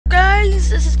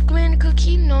this is Commander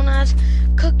Cookie, known as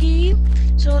Cookie.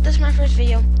 So this is my first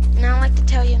video, and I'd like to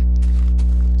tell you,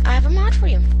 I have a mod for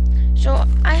you. So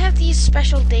I have these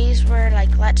special days where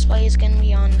like Let's Play is gonna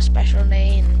be on a special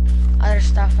day and other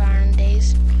stuff on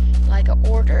days, like an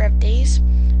order of days.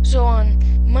 So on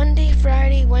Monday,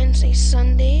 Friday, Wednesday,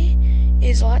 Sunday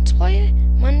is Let's Play.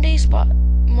 Monday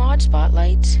mod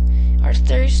spotlights are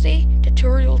Thursday,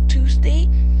 tutorial Tuesday.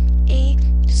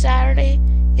 Saturday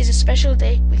is a special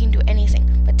day, we can do anything.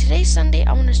 But today's Sunday,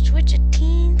 I want to switch a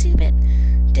teensy bit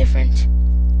different.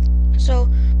 So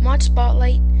mod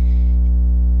spotlight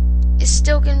is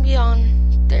still gonna be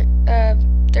on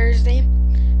Thursday.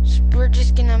 So we're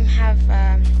just gonna have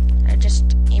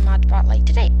just a mod spotlight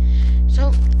today.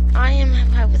 So I am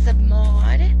with a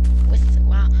mod with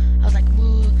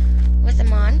a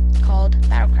mod called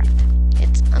Battlecraft.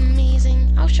 It's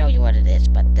amazing. I'll show you what it is,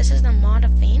 but this is the mod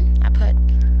of fame. I put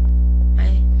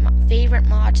my favorite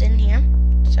mods in here.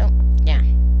 So yeah,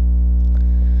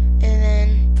 and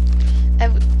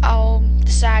then I'll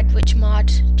decide which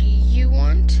mods do you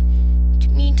want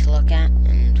me to look at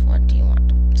and what do you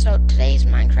want. So today's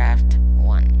Minecraft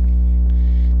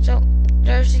 1. So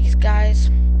there's these guys.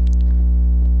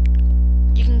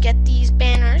 You can get these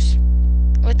banners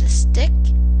with a stick.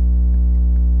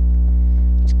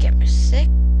 Let's get my stick.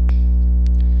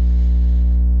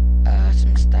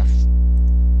 Some stuff.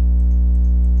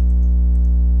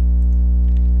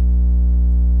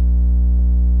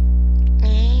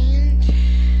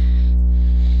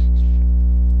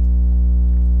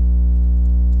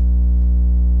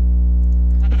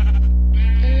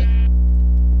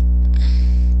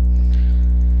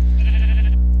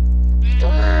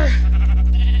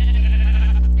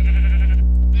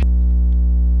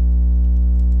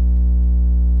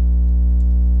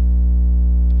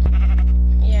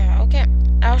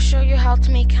 I'll show you how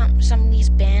to make some of these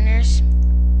banners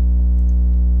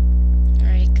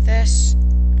like this,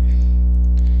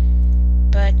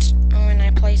 but when I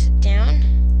place it down,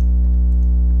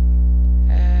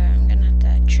 I'm gonna have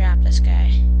to trap this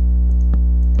guy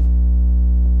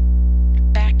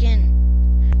back in.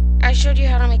 I showed you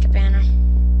how to make a banner.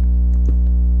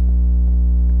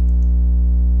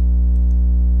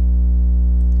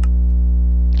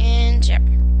 And yep,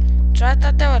 so I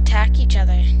thought they'll attack each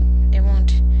other. They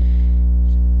won't.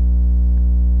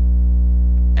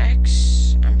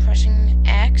 X. I'm pressing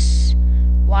X.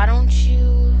 Why don't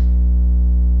you?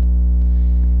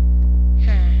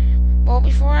 Well,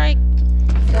 before I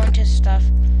go into stuff,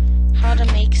 how to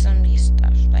make some of these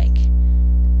stuff, like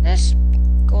this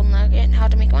gold nugget, how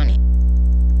to make money.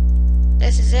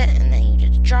 This is it, and then you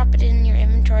just drop it in your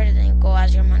inventory, and then it go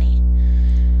as your money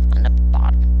on the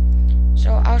bottom.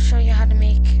 So I'll show you how to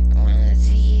make one of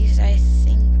these. I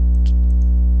think.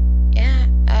 Yeah,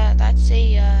 that's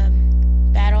a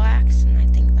battle axe, and I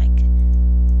think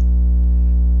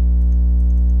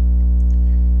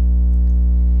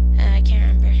I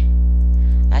can't remember.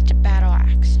 That's a battle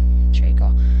axe. There you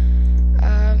go.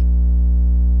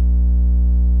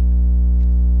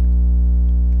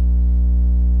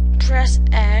 Press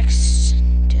X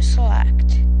to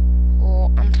select.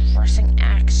 Oh, I'm pressing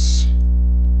X.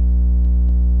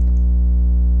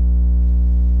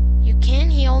 You can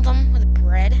heal them with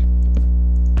bread.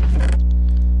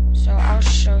 So I'll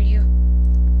show you.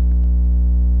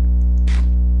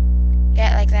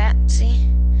 Yeah, like that, see?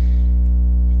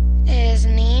 His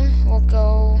name will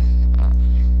go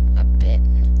a bit,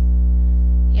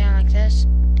 yeah, like this,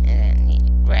 and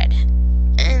then red.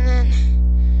 And then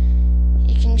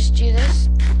you can just do this,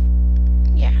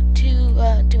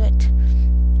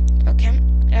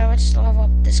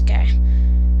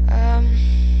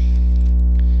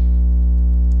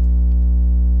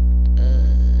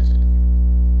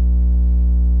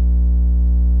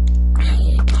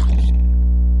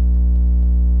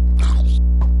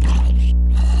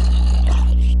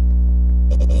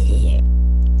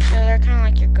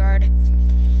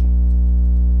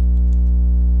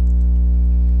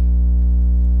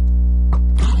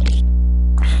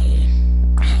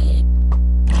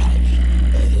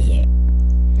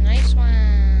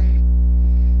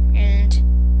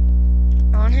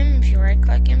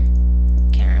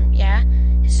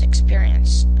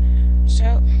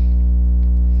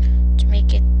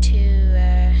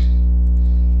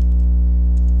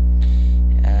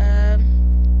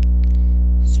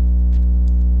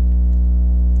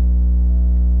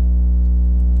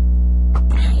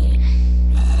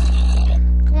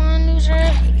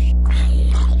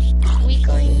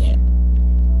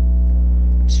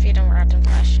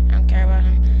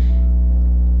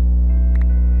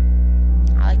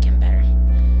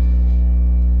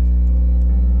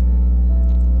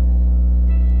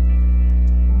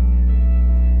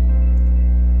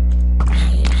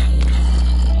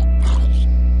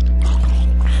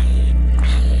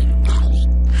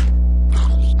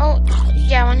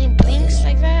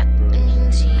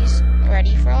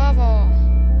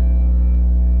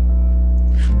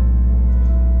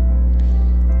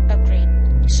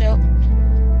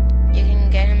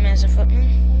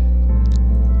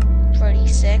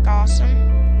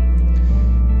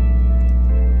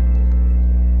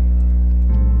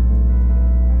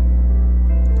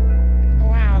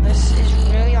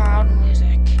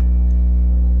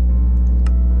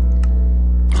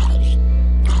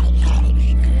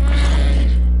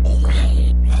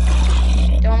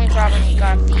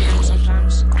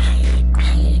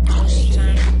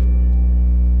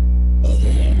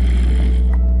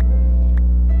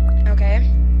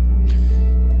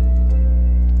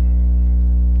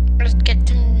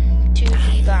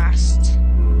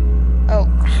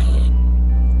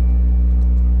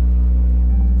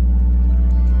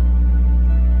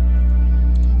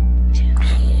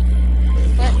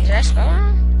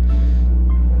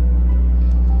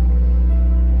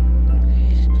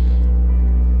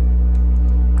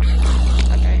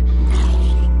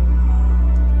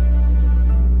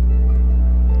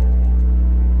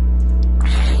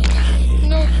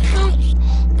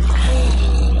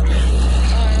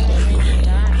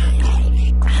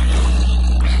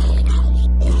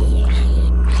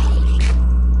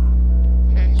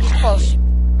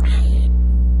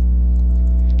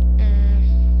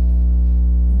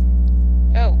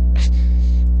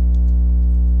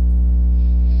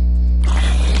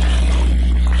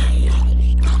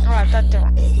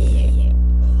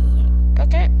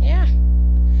 Okay, yeah.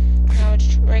 Now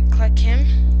let's right-click him.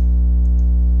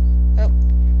 Oh.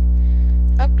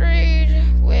 Upgrade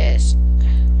with...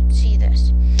 Let's see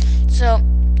this. So,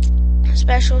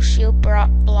 special shield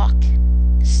block,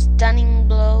 stunning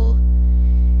blow,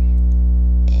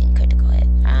 and critical hit.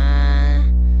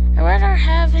 I'd rather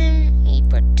have him eat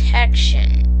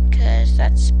protection, because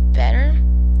that's better.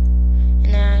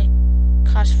 And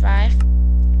cost 5.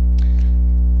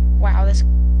 Wow, this...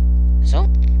 So...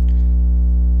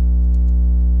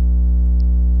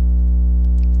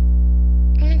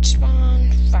 and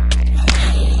spawn 5.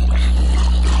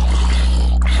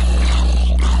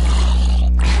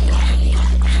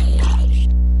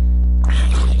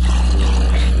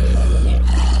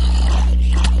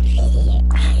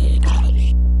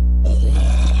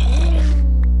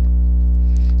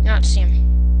 Not see him.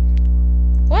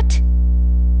 What?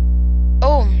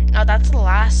 Oh, that's the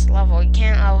last level. You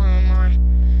can't level him more.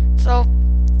 So,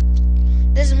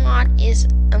 this mod is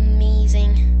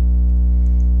amazing.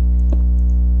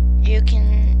 You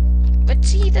can... Let's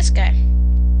see this guy.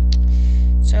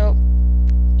 So,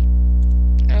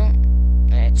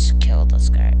 let's kill this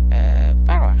guy.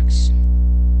 Battle axe.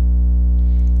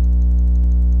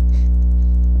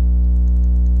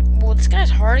 Well, this guy's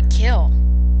hard to kill.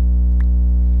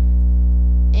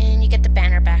 And you get the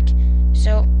banner back.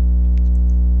 So,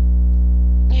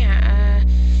 yeah,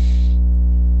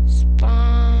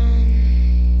 spawn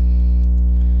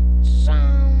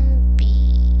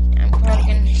zombie. I'm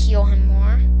probably gonna heal him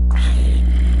more.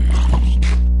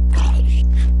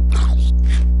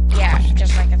 Yeah,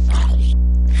 just like I thought.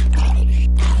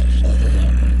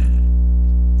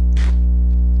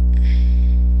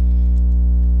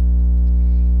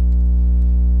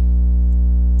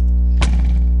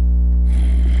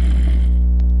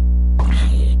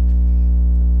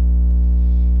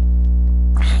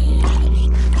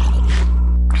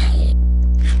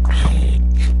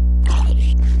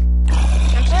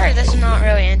 This is not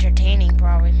really entertaining,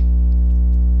 probably.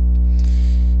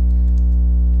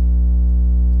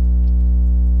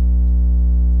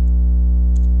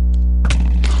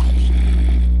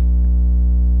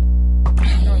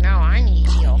 Oh, now I need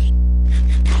heal.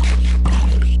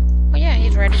 Oh yeah,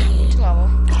 he's ready to level.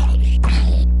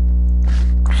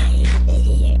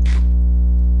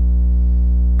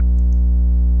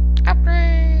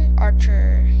 Upgrade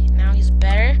Archer. Now he's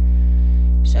better.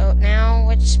 So now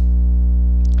let's...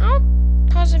 I'll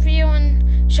pause the video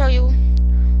and show you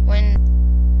when...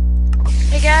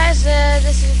 Hey guys,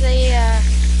 this is a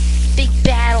big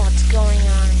battle that's going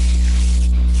on.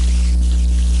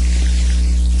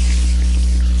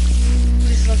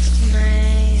 This looks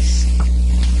nice.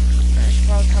 I should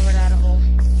probably cover that a hole.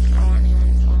 I don't want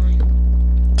anyone falling.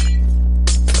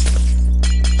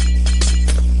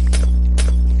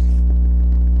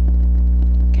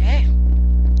 Okay.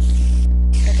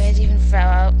 The guys even fell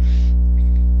out.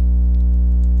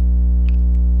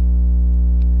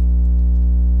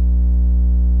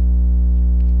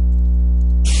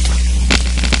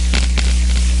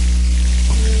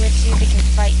 See if we can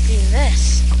fight through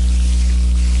this.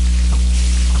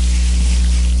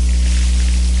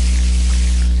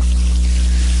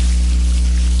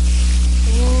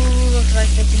 Ooh, looks like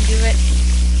they can do it.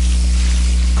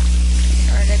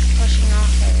 Are they pushing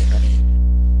off everybody?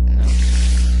 No.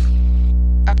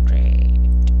 Upgrade.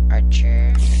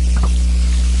 Archer.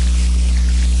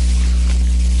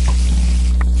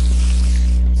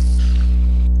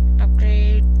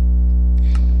 Upgrade.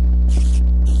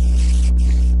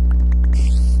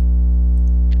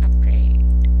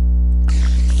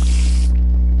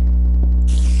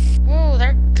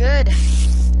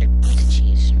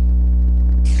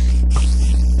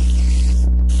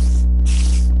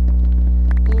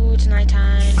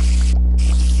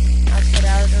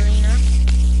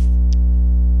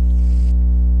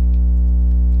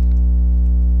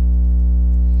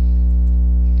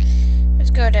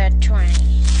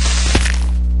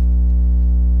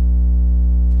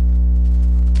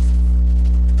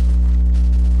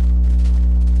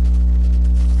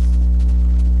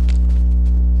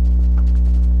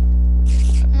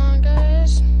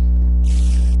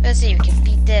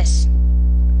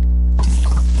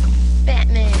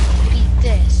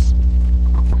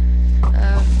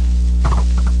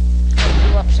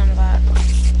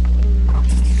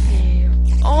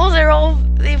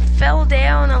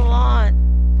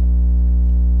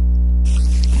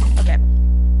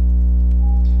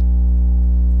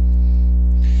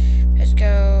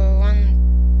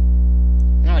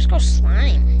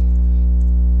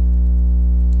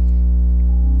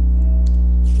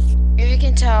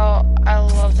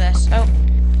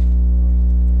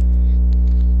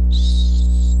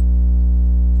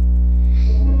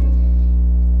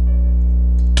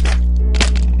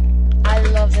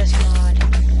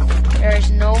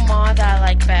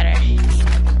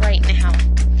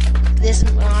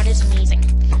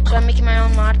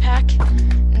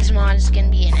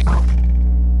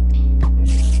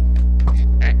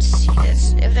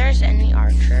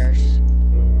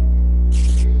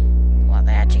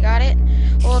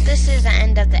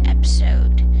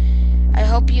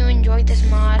 this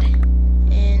mod,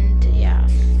 and yeah.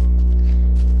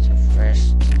 So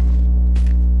first,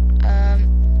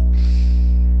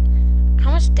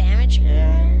 how much damage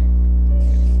here?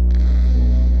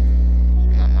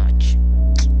 Not much.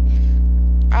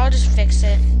 I'll just fix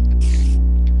it.